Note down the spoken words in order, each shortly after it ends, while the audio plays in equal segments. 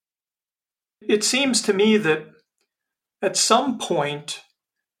It seems to me that at some point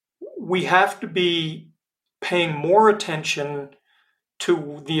we have to be paying more attention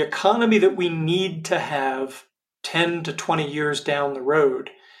to the economy that we need to have 10 to 20 years down the road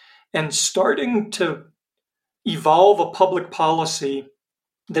and starting to evolve a public policy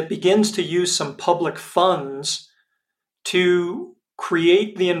that begins to use some public funds to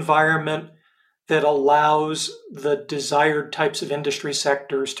create the environment that allows the desired types of industry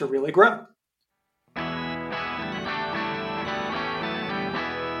sectors to really grow.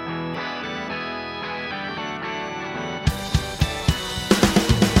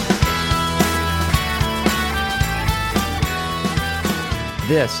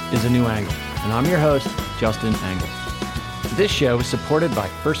 This is A New Angle, and I'm your host, Justin Angle. This show is supported by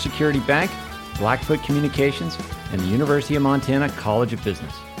First Security Bank, Blackfoot Communications, and the University of Montana College of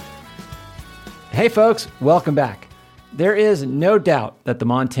Business. Hey folks, welcome back. There is no doubt that the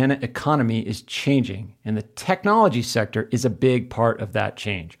Montana economy is changing, and the technology sector is a big part of that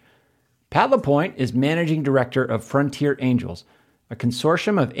change. Pat LaPointe is Managing Director of Frontier Angels, a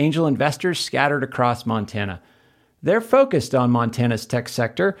consortium of angel investors scattered across Montana. They're focused on Montana's tech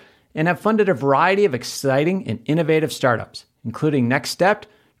sector and have funded a variety of exciting and innovative startups, including Next Step,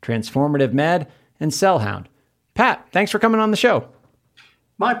 Transformative Med, and Cellhound. Pat, thanks for coming on the show.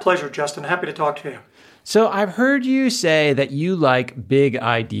 My pleasure, Justin. Happy to talk to you. So I've heard you say that you like big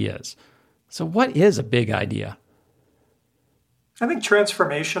ideas. So what is a big idea? I think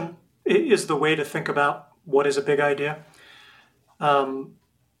transformation is the way to think about what is a big idea. A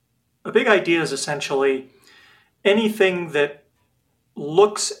big idea is essentially anything that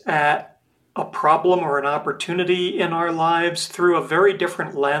looks at a problem or an opportunity in our lives through a very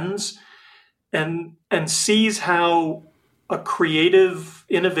different lens and sees how a creative,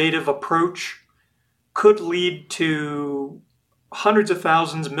 innovative approach could lead to hundreds of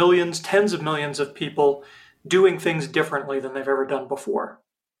thousands, millions, tens of millions of people doing things differently than they've ever done before.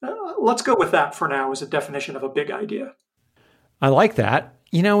 Let's go with that for now as a definition of a big idea. I like that.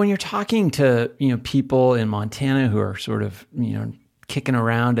 You know, when you're talking to, people in Montana who are sort of, kicking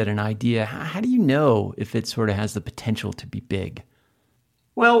around at an idea, how do you know if it sort of has the potential to be big?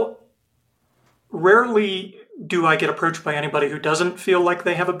 Well, rarely do I get approached by anybody who doesn't feel like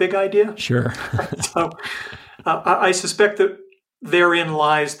they have a big idea. Sure. So I suspect that therein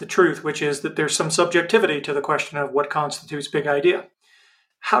lies the truth, which is that there's some subjectivity to the question of what constitutes big idea.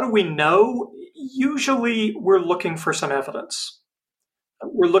 How do we know? Usually we're looking for some evidence.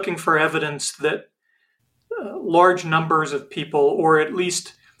 We're looking for evidence that large numbers of people, or at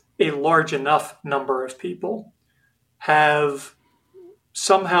least a large enough number of people, have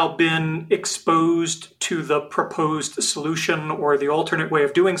somehow been exposed to the proposed solution or the alternate way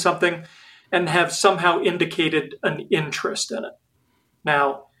of doing something and have somehow indicated an interest in it.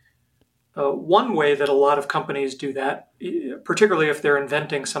 Now, one way that a lot of companies do that, particularly if they're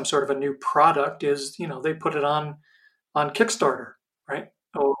inventing some sort of a new product, is, they put it on Kickstarter, right?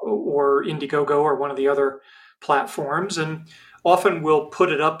 Or Indiegogo or one of the other platforms, and often will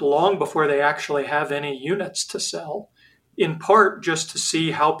put it up long before they actually have any units to sell, in part just to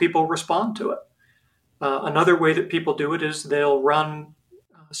see how people respond to it. Another way that people do it is they'll run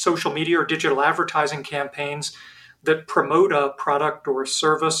social media or digital advertising campaigns that promote a product or a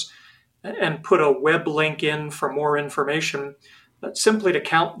service and put a web link in for more information, simply to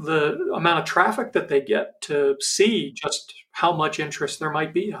count the amount of traffic that they get to see just how much interest there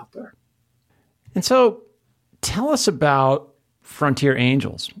might be out there. And so tell us about Frontier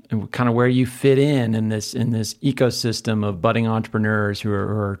Angels and kind of where you fit in this ecosystem of budding entrepreneurs who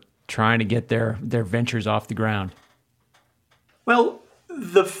are trying to get their ventures off the ground. Well,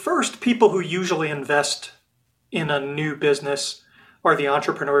 the first people who usually invest in a new business are the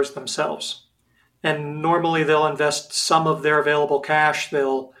entrepreneurs themselves. And normally they'll invest some of their available cash.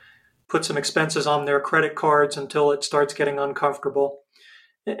 They'll put some expenses on their credit cards until it starts getting uncomfortable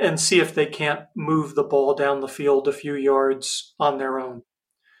and see if they can't move the ball down the field a few yards on their own.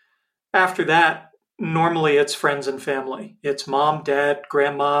 After that, normally it's friends and family. It's mom, dad,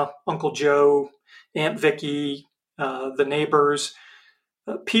 grandma, Uncle Joe, Aunt Vicky, the neighbors,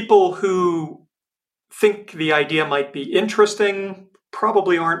 people who think the idea might be interesting,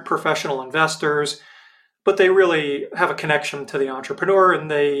 probably aren't professional investors, but they really have a connection to the entrepreneur and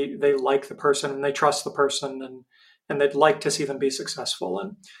they like the person and they trust the person and they'd like to see them be successful.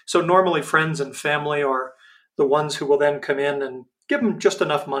 And so normally friends and family are the ones who will then come in and give them just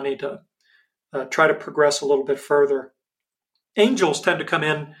enough money to try to progress a little bit further. Angels tend to come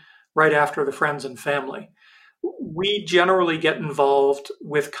in right after the friends and family. We generally get involved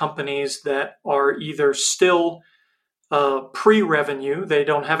with companies that are either still pre-revenue. They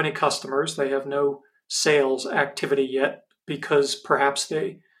don't have any customers. They have no sales activity yet because perhaps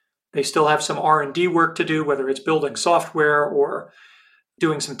they still have some R&D work to do, whether it's building software or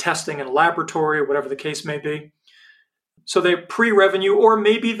doing some testing in a laboratory or whatever the case may be. So they're pre-revenue, or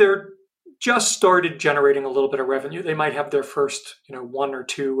maybe they're just started generating a little bit of revenue. They might have their first, 1 or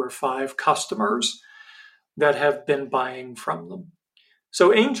 2 or 5 customers that have been buying from them.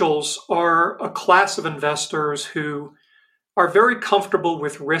 So angels are a class of investors who are very comfortable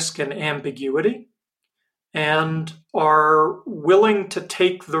with risk and ambiguity and are willing to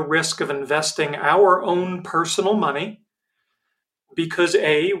take the risk of investing our own personal money because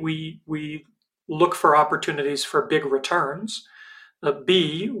A, we look for opportunities for big returns.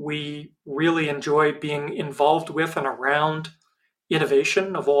 B, we really enjoy being involved with and around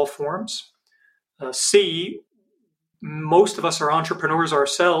innovation of all forms. C, most of us are entrepreneurs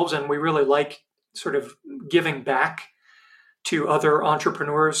ourselves, and we really like sort of giving back to other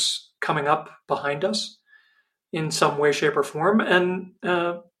entrepreneurs coming up behind us in some way, shape, or form. And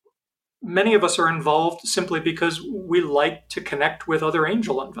many of us are involved simply because we like to connect with other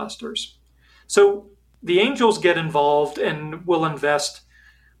angel investors. So the angels get involved and will invest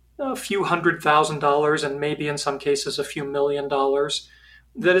a few $100,000 and maybe in some cases a few $1 million.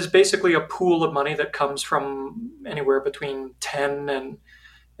 That is basically a pool of money that comes from anywhere between 10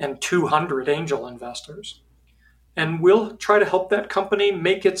 and 200 angel investors. And we'll try to help that company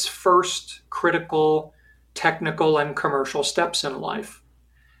make its first critical technical and commercial steps in life.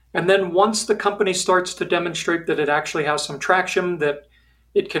 And then once the company starts to demonstrate that it actually has some traction, that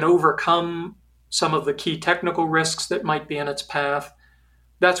it can overcome some of the key technical risks that might be in its path,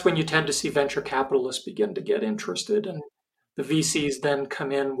 that's when you tend to see venture capitalists begin to get interested. And the VCs then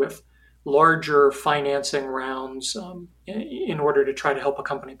come in with larger financing rounds in order to try to help a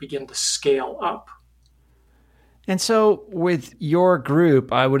company begin to scale up. And so with your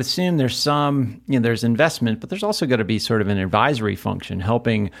group, I would assume there's some, there's investment, but there's also got to be sort of an advisory function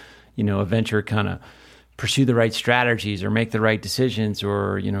helping, a venture kind of pursue the right strategies or make the right decisions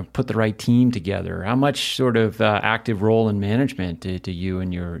or, put the right team together. How much sort of active role in management do you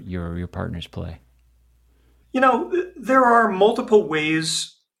and your partners play? There are multiple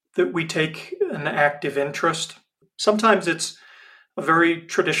ways that we take an active interest. Sometimes it's a very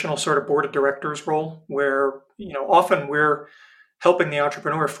traditional sort of board of directors role where, often we're helping the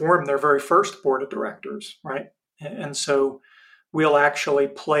entrepreneur form their very first board of directors, right? And so we'll actually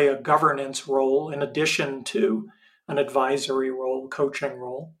play a governance role in addition to an advisory role, coaching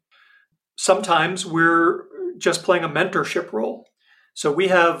role. Sometimes we're just playing a mentorship role. So we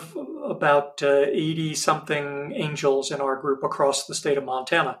have about 80-something angels in our group across the state of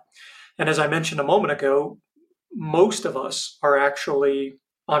Montana. And as I mentioned a moment ago, most of us are actually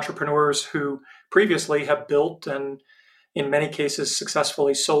entrepreneurs who previously have built and in many cases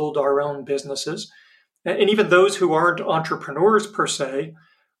successfully sold our own businesses. And even those who aren't entrepreneurs per se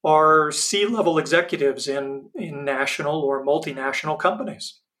are C-level executives in national or multinational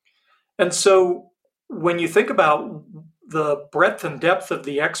companies. And so when you think about the breadth and depth of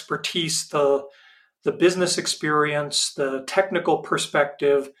the expertise, the business experience, the technical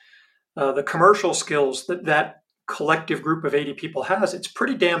perspective, the commercial skills that collective group of 80 people has, it's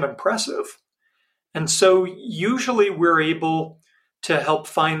pretty damn impressive. And so usually we're able to help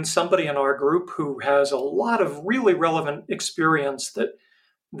find somebody in our group who has a lot of really relevant experience that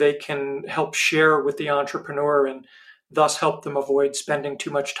they can help share with the entrepreneur and thus help them avoid spending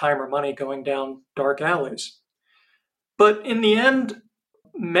too much time or money going down dark alleys. But in the end,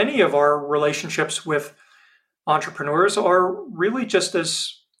 many of our relationships with entrepreneurs are really just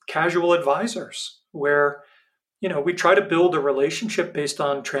as casual advisors, where we try to build a relationship based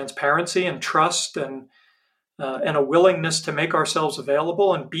on transparency and trust and a willingness to make ourselves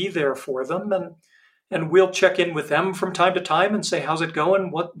available and be there for them. And we'll check in with them from time to time and say, how's it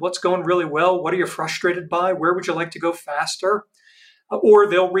going? What's going really well? What are you frustrated by? Where would you like to go faster? Or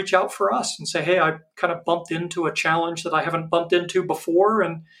they'll reach out for us and say, hey, I kind of bumped into a challenge that I haven't bumped into before.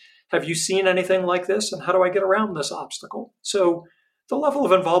 And have you seen anything like this? And how do I get around this obstacle? So the level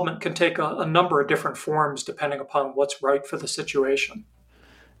of involvement can take a number of different forms depending upon what's right for the situation.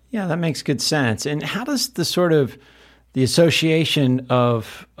 Yeah, that makes good sense. And how does the association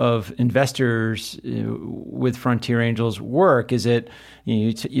of investors with Frontier Angels work? Is it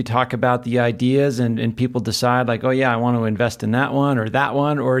you talk about the ideas and people decide like, oh yeah, I want to invest in that one,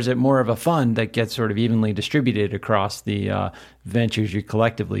 or is it more of a fund that gets sort of evenly distributed across the ventures you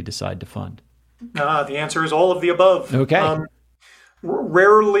collectively decide to fund? The answer is all of the above. Okay.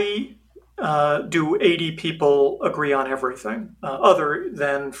 Rarely do 80 people agree on everything, other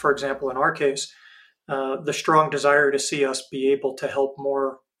than, for example, in our case, the strong desire to see us be able to help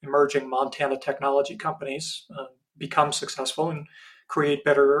more emerging Montana technology companies become successful and create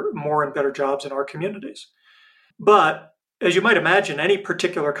more and better jobs in our communities. But as you might imagine, any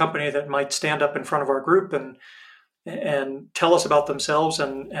particular company that might stand up in front of our group and tell us about themselves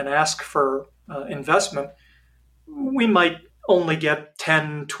and ask for investment, we might only get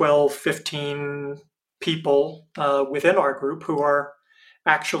 10, 12, 15 people within our group who are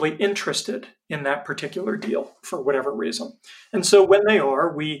actually interested in that particular deal for whatever reason. And so when they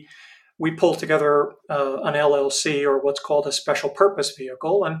are, we pull together an LLC, or what's called a special purpose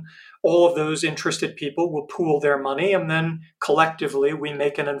vehicle, and all of those interested people will pool their money, and then collectively we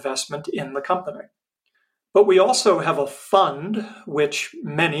make an investment in the company. But we also have a fund, which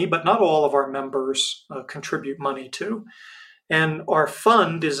many, but not all of our members contribute money to. And our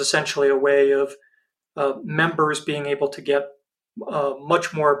fund is essentially a way of members being able to get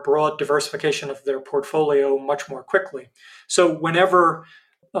much more broad diversification of their portfolio much more quickly. So whenever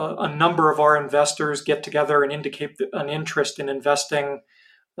a number of our investors get together and indicate an interest in investing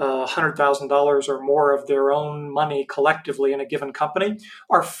 $100,000 or more of their own money collectively in a given company,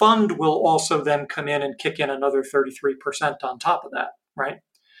 our fund will also then come in and kick in another 33% on top of that, right?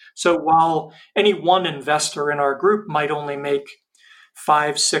 So while any one investor in our group might only make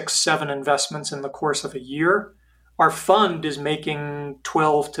 5, 6, 7 investments in the course of a year, our fund is making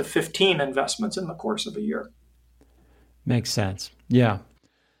 12 to 15 investments in the course of a year. Makes sense. Yeah.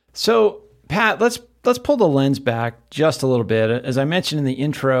 So, Pat, let's pull the lens back just a little bit. As I mentioned in the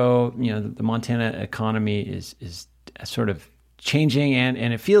intro, the Montana economy is sort of changing, and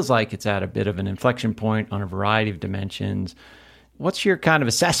it feels like it's at a bit of an inflection point on a variety of dimensions. What's your kind of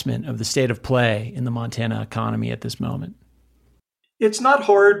assessment of the state of play in the Montana economy at this moment? It's not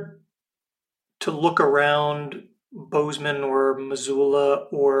hard to look around Bozeman or Missoula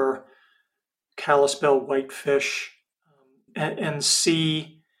or Kalispell Whitefish and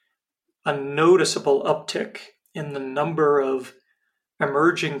see a noticeable uptick in the number of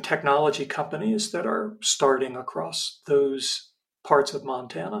emerging technology companies that are starting across those parts of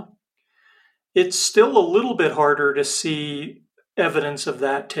Montana. It's still a little bit harder to see evidence of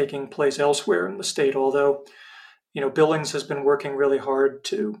that taking place elsewhere in the state, although Billings has been working really hard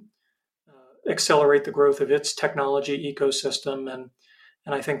to accelerate the growth of its technology ecosystem, and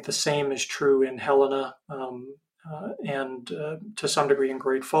I think the same is true in Helena and to some degree in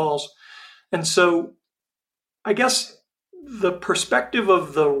Great Falls. And so I guess the perspective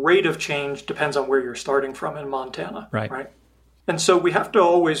of the rate of change depends on where you're starting from in Montana, right? And so we have to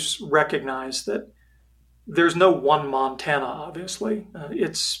always recognize that there's no one Montana, obviously.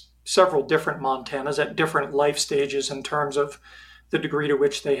 It's several different Montanas at different life stages in terms of the degree to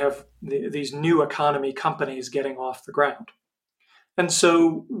which they have these new economy companies getting off the ground. And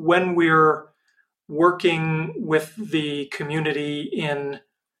so when we're working with the community in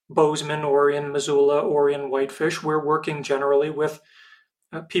Bozeman or in Missoula or in Whitefish, we're working generally with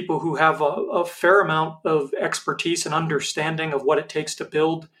people who have a fair amount of expertise and understanding of what it takes to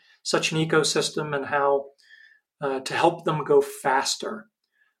build such an ecosystem and how to help them go faster.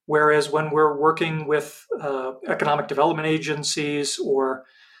 Whereas when we're working with economic development agencies or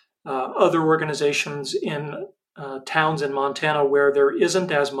other organizations in towns in Montana where there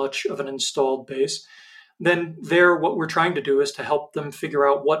isn't as much of an installed base, then what we're trying to do is to help them figure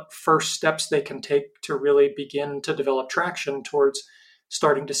out what first steps they can take to really begin to develop traction towards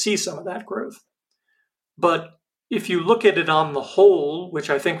starting to see some of that growth. But if you look at it on the whole, which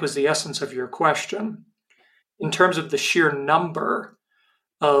I think was the essence of your question, in terms of the sheer number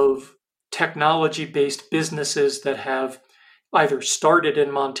of technology-based businesses that have either started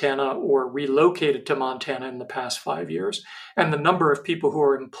in Montana or relocated to Montana in the past 5 years, and the number of people who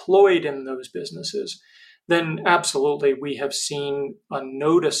are employed in those businesses, then absolutely we have seen a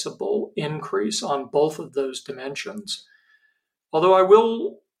noticeable increase on both of those dimensions. Although I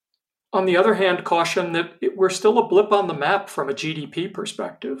will, on the other hand, caution that we're still a blip on the map from a GDP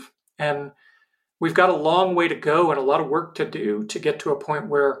perspective. And we've got a long way to go and a lot of work to do to get to a point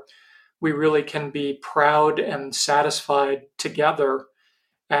where we really can be proud and satisfied together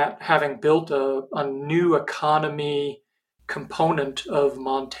at having built a new economy component of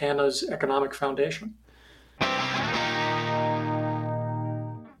Montana's economic foundation.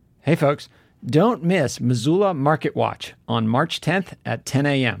 Hey folks, don't miss Missoula Market Watch on March 10th at 10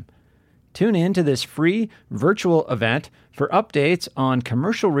 a.m. Tune in to this free virtual event for updates on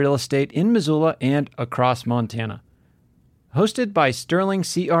commercial real estate in Missoula and across Montana. Hosted by Sterling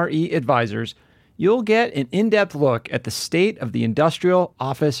CRE Advisors, you'll get an in-depth look at the state of the industrial,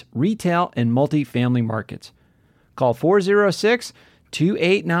 office, retail, and multifamily markets. Call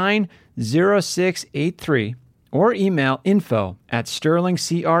 406-289-0000 0683 or email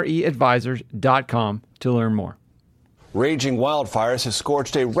info@sterlingcreadvisors.com to learn more. Raging wildfires have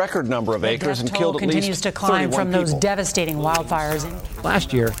scorched a record number of acres and killed at least 31 continues to climb from those devastating wildfires.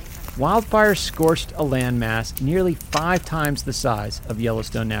 Last year, wildfires scorched a landmass nearly 5 times the size of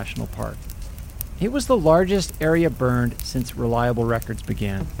Yellowstone National Park. It was the largest area burned since reliable records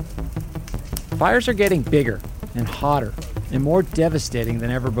began. Fires are getting bigger and hotter and more devastating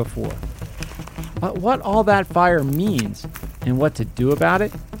than ever before. But what all that fire means and what to do about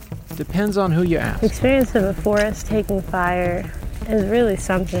it depends on who you ask. The experience of a forest taking fire is really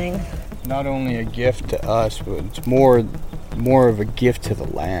something. Not only a gift to us, but it's more of a gift to the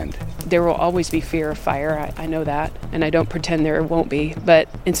land. There will always be fear of fire, I know that, and I don't pretend there won't be, but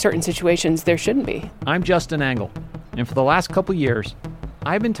in certain situations there shouldn't be. I'm Justin Angle, and for the last couple years,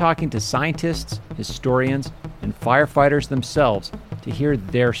 I've been talking to scientists, historians, and firefighters themselves to hear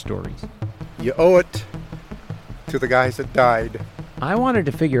their stories. You owe it to the guys that died. I wanted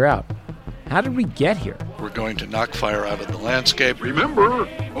to figure out, how did we get here? We're going to knock fire out of the landscape. Remember,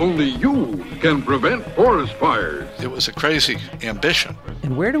 only you can prevent forest fires. It was a crazy ambition.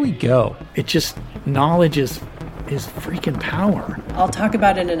 And where do we go? It just, knowledge is freaking power. I'll talk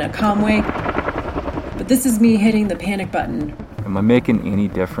about it in a calm way, but this is me hitting the panic button. Am I making any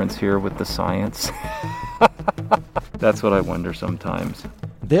difference here with the science? That's what I wonder sometimes.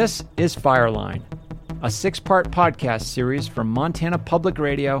 This is Fireline, a 6-part podcast series from Montana Public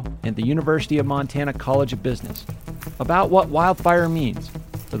Radio and the University of Montana College of Business about what wildfire means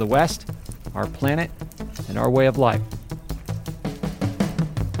for the West, our planet, and our way of life.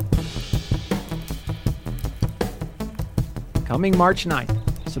 Coming March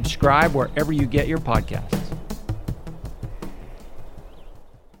 9th, subscribe wherever you get your podcasts.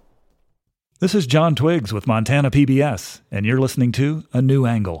 This is John Twiggs with Montana PBS, and you're listening to A New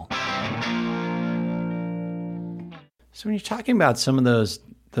Angle. So when you're talking about some of those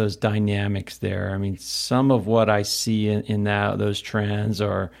dynamics there, I mean, some of what I see in those trends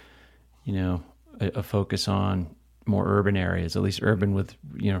are, a focus on more urban areas, at least urban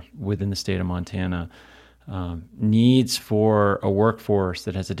within the state of Montana, needs for a workforce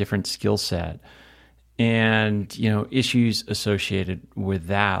that has a different skill set. And, issues associated with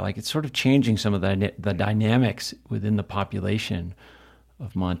that, like it's sort of changing some of the dynamics within the population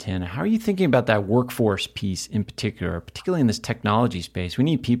of Montana. How are you thinking about that workforce piece in particular, particularly in this technology space? We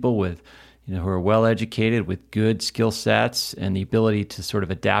need people with, who are well educated, with good skill sets and the ability to sort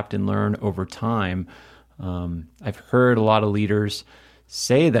of adapt and learn over time. I've heard a lot of leaders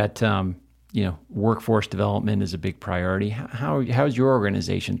say that, workforce development is a big priority. How's your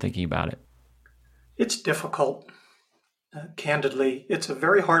organization thinking about it? It's difficult. Candidly, it's a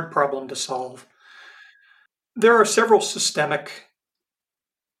very hard problem to solve. There are several systemic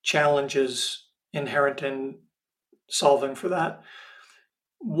challenges inherent in solving for that.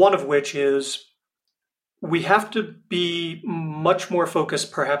 One of which is we have to be much more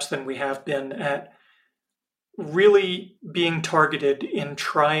focused, perhaps, than we have been at really being targeted in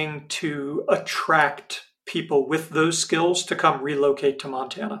trying to attract people with those skills to come relocate to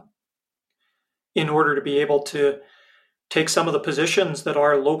Montana, in order to be able to take some of the positions that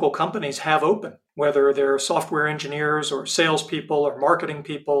our local companies have open, whether they're software engineers or salespeople or marketing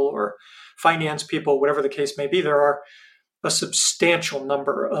people or finance people, whatever the case may be. There are a substantial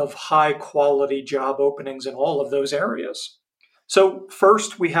number of high-quality job openings in all of those areas. So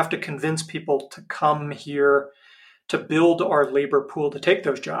first, we have to convince people to come here to build our labor pool to take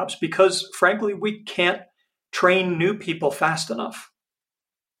those jobs because, frankly, we can't train new people fast enough.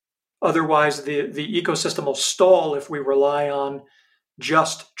 Otherwise, the ecosystem will stall if we rely on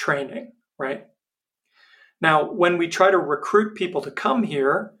just training, right? Now, when we try to recruit people to come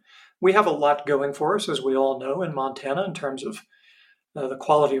here, we have a lot going for us, as we all know, in Montana in terms of the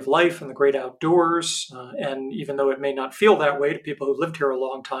quality of life and the great outdoors. And even though it may not feel that way to people who lived here a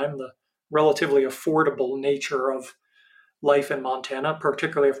long time, the relatively affordable nature of life in Montana,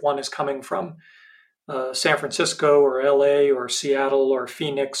 particularly if one is coming from San Francisco or LA or Seattle or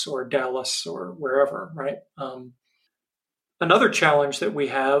Phoenix or Dallas or wherever, right? Another challenge that we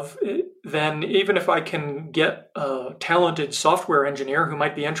have, then, even if I can get a talented software engineer who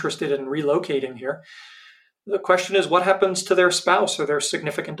might be interested in relocating here, the question is what happens to their spouse or their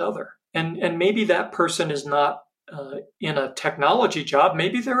significant other? And maybe that person is not in a technology job.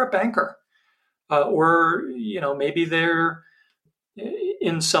 Maybe they're a banker, or maybe they're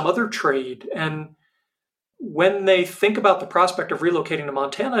in some other trade. And when they think about the prospect of relocating to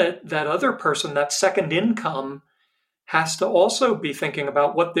Montana, that other person, that second income, has to also be thinking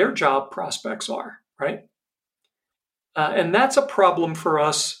about what their job prospects are, right? And that's a problem for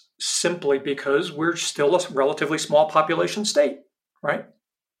us simply because we're still a relatively small population state, right?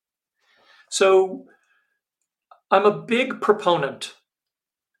 So I'm a big proponent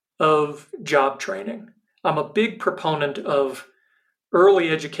of job training. I'm a big proponent of early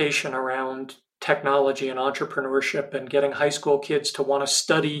education around technology and entrepreneurship and getting high school kids to want to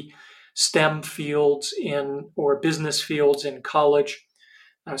study STEM fields or business fields in college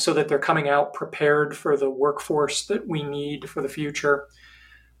so that they're coming out prepared for the workforce that we need for the future.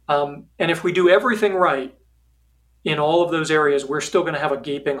 And if we do everything right in all of those areas, we're still going to have a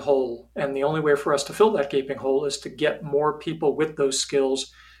gaping hole. And the only way for us to fill that gaping hole is to get more people with those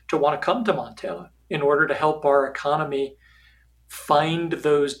skills to want to come to Montana in order to help our economy find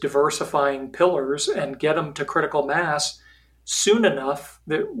those diversifying pillars and get them to critical mass soon enough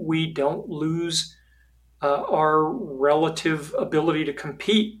that we don't lose our relative ability to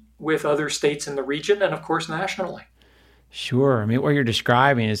compete with other states in the region and, of course, nationally. Sure. I mean, what you're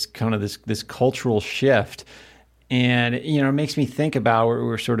describing is kind of this cultural shift. And, it makes me think about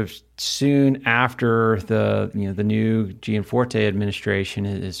we're sort of soon after the new Gianforte administration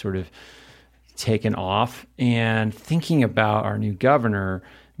is sort of taken off, and thinking about our new governor.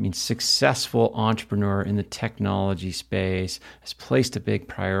 I mean, successful entrepreneur in the technology space, has placed a big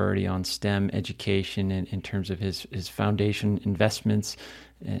priority on STEM education in terms of his foundation investments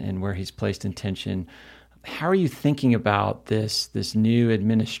and where he's placed intention. How are you thinking about this new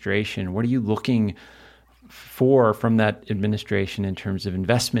administration? What are you looking for from that administration in terms of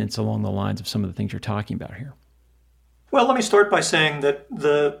investments along the lines of some of the things you're talking about here? Well, let me start by saying that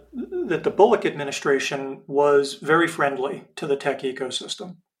the Bullock administration was very friendly to the tech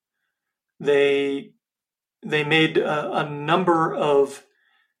ecosystem. They made a number of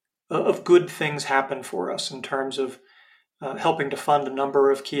good things happen for us in terms of helping to fund a number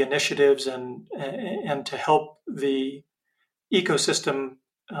of key initiatives and to help the ecosystem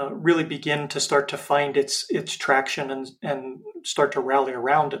really begin to start to find its traction and start to rally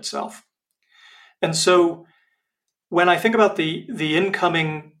around itself. And so when I think about the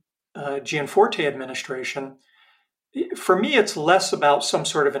incoming Gianforte administration, for me, it's less about some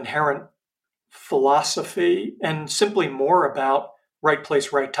sort of inherent philosophy and simply more about right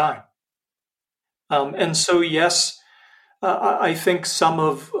place, right time. And so, yes, I think some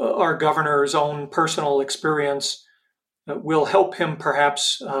of our governor's own personal experience will help him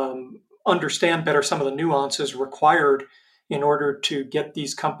perhaps understand better some of the nuances required in order to get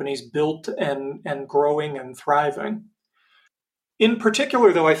these companies built and growing and thriving. In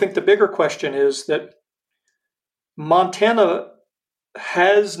particular, though, I think the bigger question is that Montana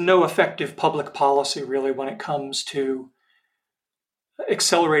has no effective public policy really when it comes to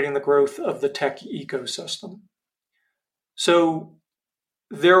accelerating the growth of the tech ecosystem. So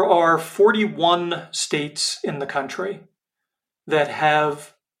there are 41 states in the country that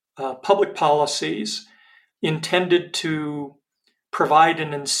have public policies intended to provide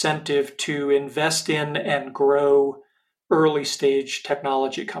an incentive to invest in and grow early stage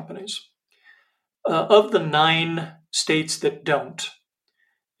technology companies. Of the 9 states that don't,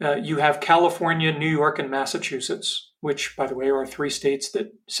 you have California, New York, and Massachusetts, which, by the way, are 3 states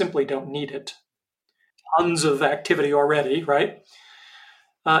that simply don't need it. Tons of activity already, right?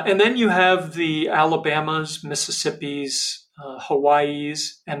 And then you have the Alabamas, Mississippis,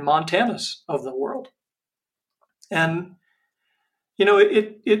 Hawaiis, and Montanas of the world. And,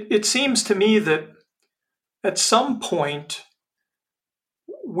 it seems to me that at some point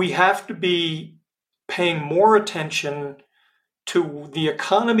we have to be paying more attention to the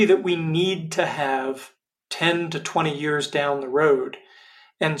economy that we need to have 10 to 20 years down the road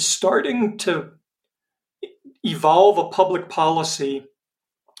and starting to evolve a public policy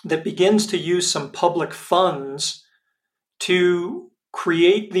that begins to use some public funds to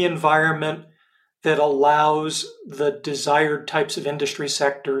create the environment that allows the desired types of industry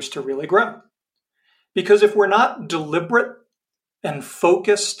sectors to really grow. Because if we're not deliberate and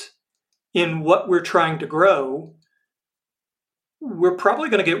focused in what we're trying to grow, we're probably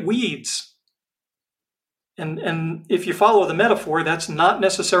going to get weeds. And if you follow the metaphor, that's not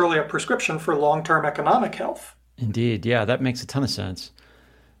necessarily a prescription for long-term economic health. Indeed. Yeah, that makes a ton of sense.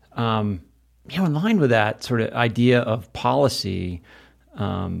 In line with that sort of idea of policy,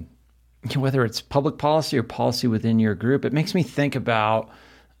 whether it's public policy or policy within your group, it makes me think about,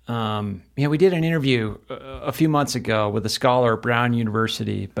 we did an interview a few months ago with a scholar at Brown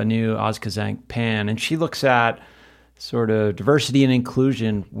University, Banu Ozkazank-Pan, and she looks at sort of diversity and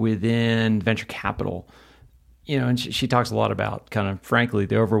inclusion within venture capital. And she talks a lot about kind of, frankly,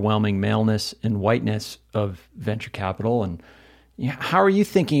 the overwhelming maleness and whiteness of venture capital. And, How are you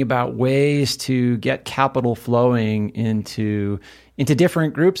thinking about ways to get capital flowing into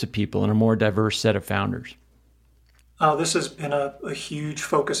different groups of people and a more diverse set of founders? This has been a huge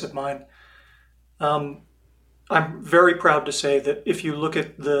focus of mine. I'm very proud to say that if you look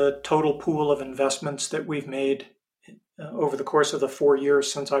at the total pool of investments that we've made over the course of the 4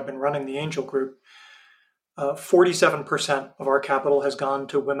 years since I've been running the Angel Group, 47% of our capital has gone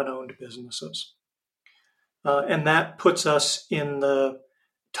to women-owned businesses. And that puts us in the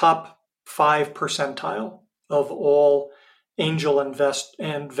top 5 percentile of all angel invest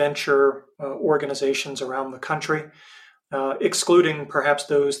and venture organizations around the country, excluding perhaps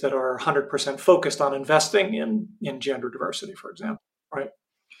those that are 100% focused on investing in gender diversity, for example, right?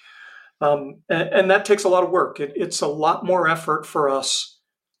 And that takes a lot of work. It's a lot more effort for us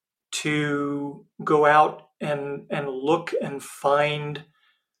to go out and look and find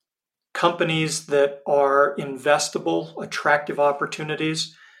companies that are investable, attractive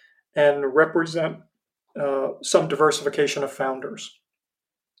opportunities, and represent some diversification of founders.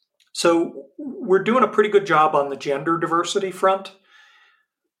 So we're doing a pretty good job on the gender diversity front.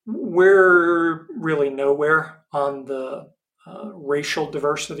 We're really nowhere on the racial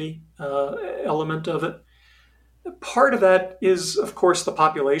diversity element of it. Part of that is, of course, the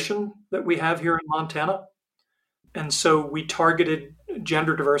population that we have here in Montana. And so we targeted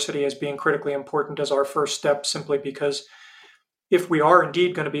gender diversity as being critically important as our first step, simply because if we are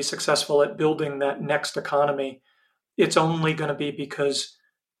indeed going to be successful at building that next economy, it's only going to be because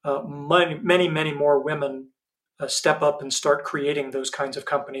many more women step up and start creating those kinds of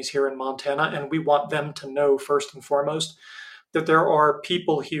companies here in Montana. And we want them to know, first and foremost, that there are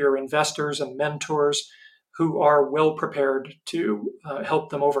people here, investors and mentors, who are well prepared to help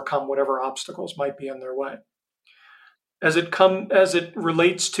them overcome whatever obstacles might be in their way. As it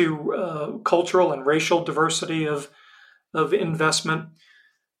relates to cultural and racial diversity of investment,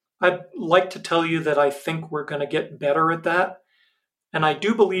 I'd like to tell you that I think we're going to get better at that. And I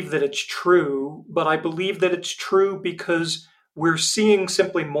do believe that it's true, but I believe that it's true because we're seeing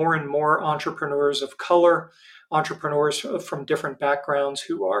simply more and more entrepreneurs of color, entrepreneurs from different backgrounds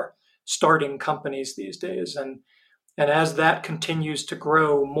who are starting companies these days. And as that continues to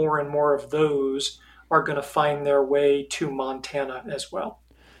grow, more and more of those are going to find their way to Montana as well.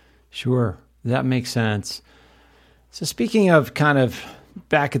 Sure, that makes sense. So speaking of kind of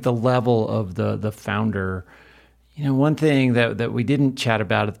back at the level of the founder, one thing that we didn't chat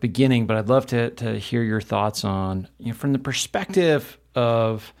about at the beginning, but I'd love to hear your thoughts on, from the perspective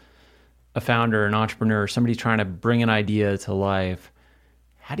of a founder, an entrepreneur, somebody trying to bring an idea to life,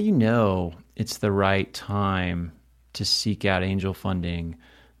 how do you know it's the right time to seek out angel funding?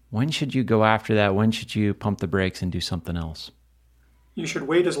 When should you go after that? When should you pump the brakes and do something else? You should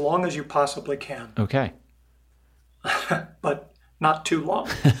wait as long as you possibly can. Okay. But not too long.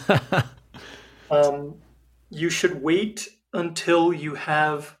 You should wait until you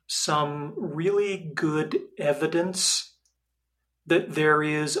have some really good evidence that there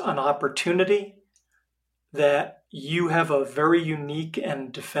is an opportunity, that you have a very unique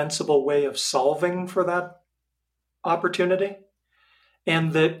and defensible way of solving for that opportunity,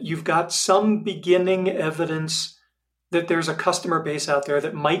 and that you've got some beginning evidence that there's a customer base out there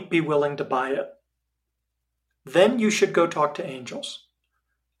that might be willing to buy it. Then you should go talk to angels,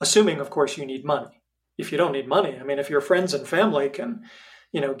 assuming, of course, you need money. If you don't need money, if your friends and family can,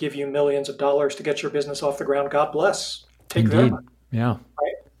 give you millions of dollars to get your business off the ground, God bless. Take their money. Yeah.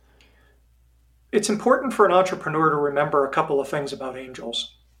 Right? It's important for an entrepreneur to remember a couple of things about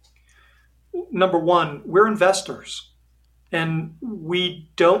angels. Number one, we're investors. And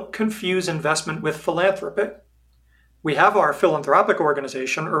we don't confuse investment with philanthropy. We have our philanthropic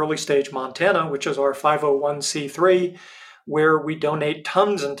organization, Early Stage Montana, which is our 501c3, where we donate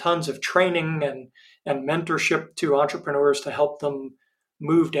tons and tons of training and mentorship to entrepreneurs to help them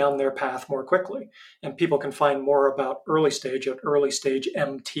move down their path more quickly. And people can find more about Early Stage at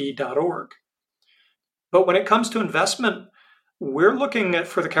earlystagemt.org. But when it comes to investment, we're looking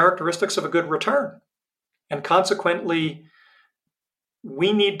for the characteristics of a good return. And consequently,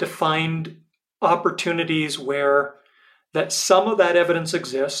 we need to find opportunities where that some of that evidence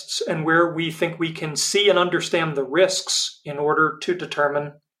exists and where we think we can see and understand the risks in order to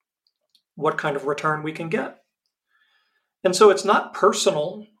determine what kind of return we can get. And so it's not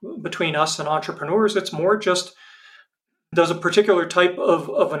personal between us and entrepreneurs. It's more just, does a particular type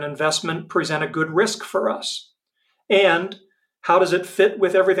of an investment present a good risk for us? And how does it fit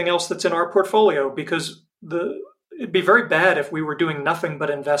with everything else that's in our portfolio? Because it'd be very bad if we were doing nothing but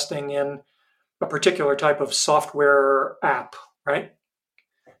investing in a particular type of software app, right?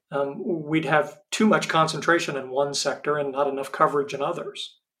 we'd have too much concentration in one sector and not enough coverage in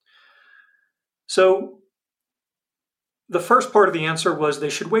others. So the first part of the answer was they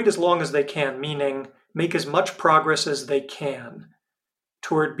should wait as long as they can, meaning make as much progress as they can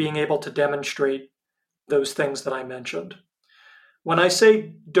toward being able to demonstrate those things that I mentioned. When I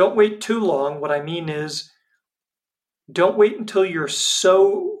say don't wait too long, what I mean is don't wait until you're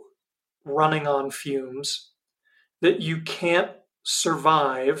so running on fumes that you can't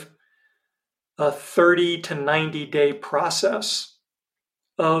survive a 30 to 90 day process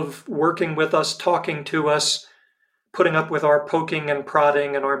of working with us, talking to us, putting up with our poking and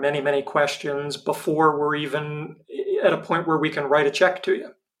prodding and our many, many questions before we're even at a point where we can write a check to you.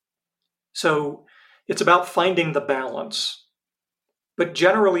 So it's about finding the balance. But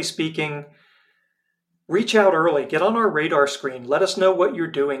generally speaking, reach out early, get on our radar screen, let us know what you're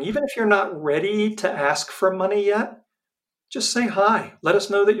doing. Even if you're not ready to ask for money yet, just say hi. Let us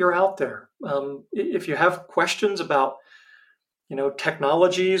know that you're out there. If you have questions about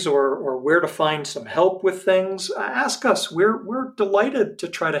technologies or where to find some help with things, ask us. We're delighted to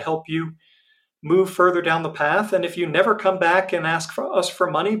try to help you move further down the path. And if you never come back and ask for us for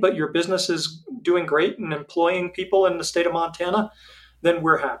money, but your business is doing great and employing people in the state of Montana, then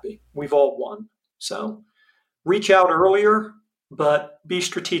we're happy. We've all won. So reach out earlier, but be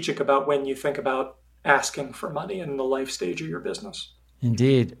strategic about when you think about asking for money in the life stage of your business.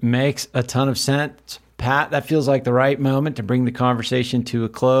 Indeed. Makes a ton of sense. Pat, that feels like the right moment to bring the conversation to a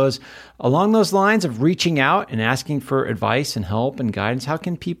close. Along those lines of reaching out and asking for advice and help and guidance, how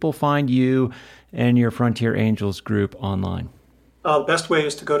can people find you and your Frontier Angels group online? The best way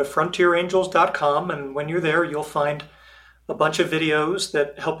is to go to frontierangels.com, and when you're there, you'll find a bunch of videos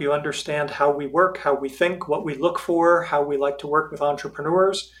that help you understand how we work, how we think, what we look for, how we like to work with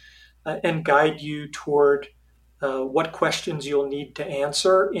entrepreneurs, and guide you toward what questions you'll need to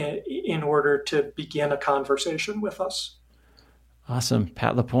answer in order to begin a conversation with us. Awesome.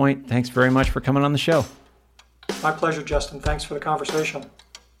 Pat LaPointe, thanks very much for coming on the show. My pleasure, Justin. Thanks for the conversation.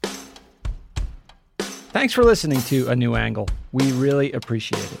 Thanks for listening to A New Angle. We really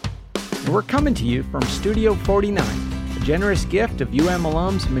appreciate it. And we're coming to you from Studio 49, a generous gift of UM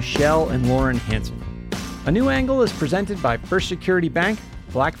alums Michelle and Lauren Hansen. A New Angle is presented by First Security Bank,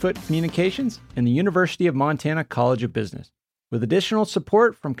 Blackfoot Communications, and the University of Montana College of Business, with additional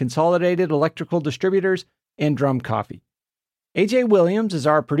support from Consolidated Electrical Distributors and Drum Coffee. AJ Williams is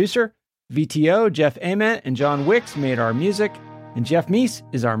our producer, VTO, Jeff Ament, and John Wicks made our music, and Jeff Meese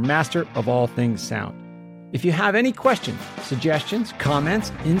is our master of all things sound. If you have any questions, suggestions,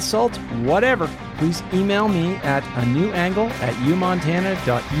 comments, insults, whatever, please email me at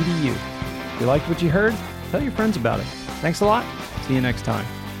anewangle@umontana.edu. If you liked what you heard, tell your friends about it. Thanks a lot. See you next time.